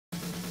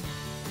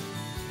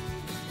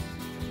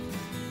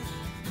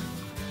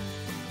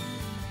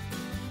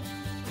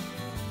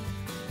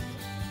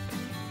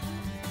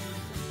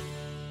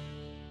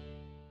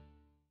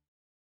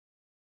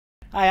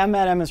Hi, I'm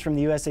Matt Emmons from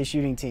the USA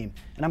Shooting Team,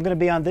 and I'm going to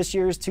be on this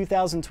year's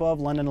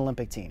 2012 London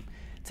Olympic team.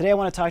 Today I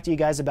want to talk to you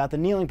guys about the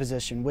kneeling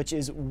position, which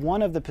is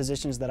one of the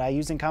positions that I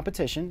use in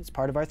competition. It's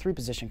part of our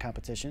 3-position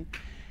competition,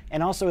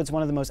 and also it's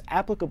one of the most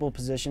applicable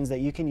positions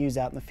that you can use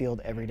out in the field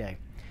every day.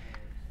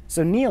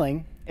 So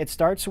kneeling, it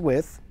starts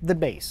with the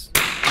base.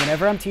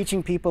 Whenever I'm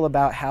teaching people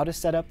about how to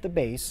set up the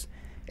base,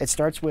 it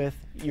starts with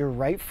your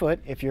right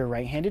foot if you're a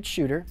right-handed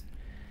shooter.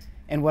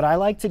 And what I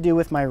like to do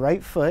with my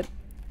right foot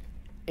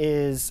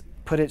is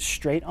put it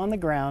straight on the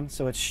ground,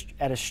 so it's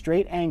at a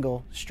straight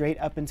angle, straight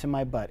up into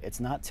my butt. It's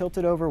not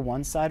tilted over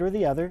one side or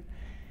the other.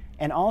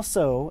 And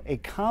also, a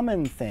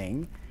common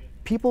thing,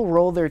 people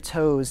roll their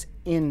toes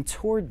in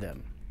toward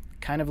them,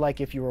 kind of like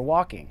if you were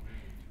walking.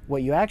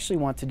 What you actually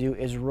want to do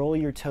is roll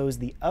your toes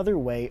the other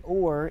way,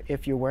 or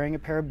if you're wearing a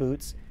pair of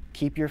boots,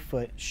 keep your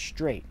foot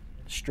straight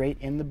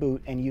in the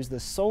boot and use the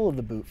sole of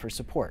the boot for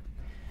support.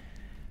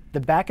 The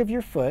back of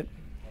your foot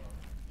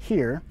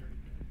here,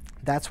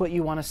 that's what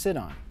you want to sit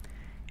on.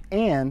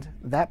 And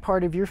that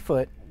part of your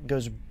foot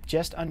goes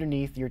just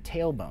underneath your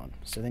tailbone.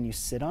 So then you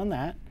sit on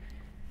that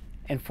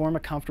and form a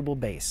comfortable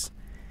base.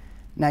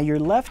 Now your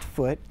left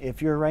foot,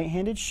 if you're a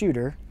right-handed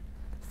shooter,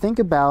 think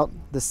about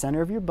the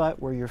center of your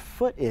butt where your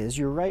foot is,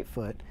 your right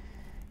foot,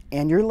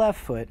 and your left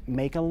foot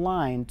make a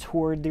line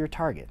toward your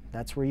target.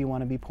 That's where you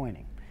want to be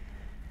pointing.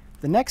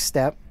 The next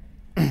step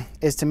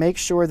is to make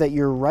sure that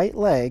your right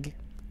leg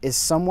is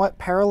somewhat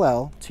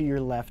parallel to your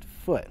left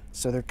foot.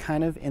 So they're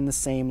kind of in the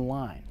same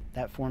line.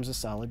 That forms a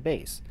solid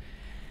base.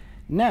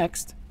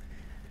 Next,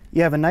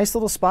 you have a nice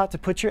little spot to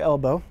put your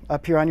elbow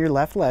up here on your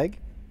left leg,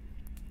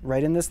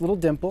 right in this little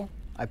dimple.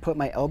 I put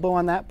my elbow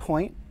on that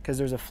point because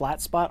there's a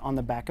flat spot on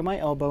the back of my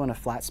elbow and a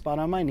flat spot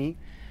on my knee.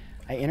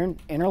 I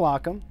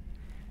interlock them.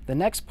 The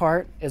next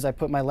part is I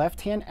put my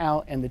left hand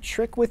out, and the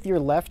trick with your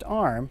left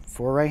arm,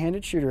 for a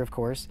right-handed shooter of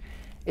course,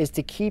 is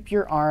to keep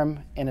your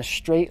arm in a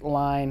straight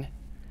line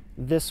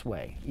this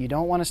way. You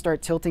don't want to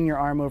start tilting your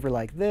arm over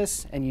like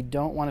this, and you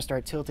don't want to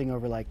start tilting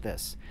over like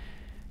this.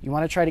 You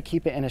want to try to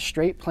keep it in a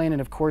straight plane,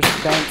 and of course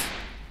bent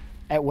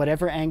at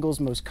whatever angle is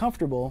most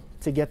comfortable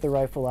to get the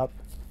rifle up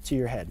to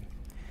your head.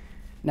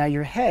 Now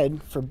your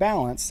head, for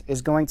balance,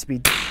 is going to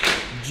be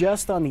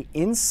just on the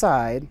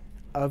inside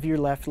of your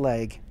left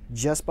leg,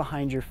 just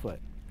behind your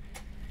foot.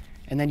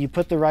 And then you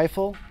put the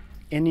rifle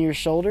into your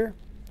shoulder,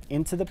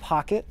 into the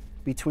pocket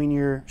between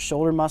your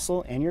shoulder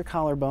muscle and your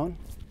collarbone.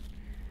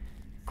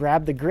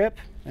 Grab the grip,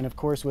 and of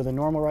course with a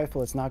normal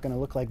rifle it's not going to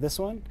look like this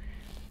one.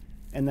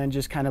 And then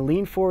just kind of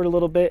lean forward a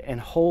little bit and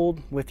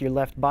hold with your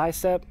left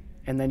bicep,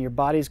 and then your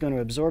body's going to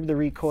absorb the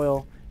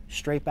recoil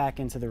straight back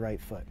into the right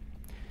foot.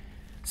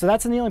 So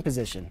that's a kneeling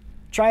position.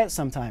 Try it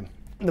sometime.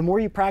 The more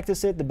you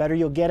practice it, the better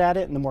you'll get at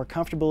it and the more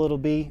comfortable it'll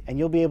be, and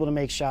you'll be able to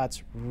make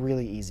shots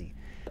really easy.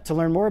 To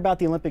learn more about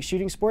the Olympic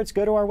shooting sports,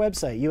 go to our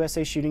website,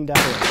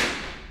 usashooting.org.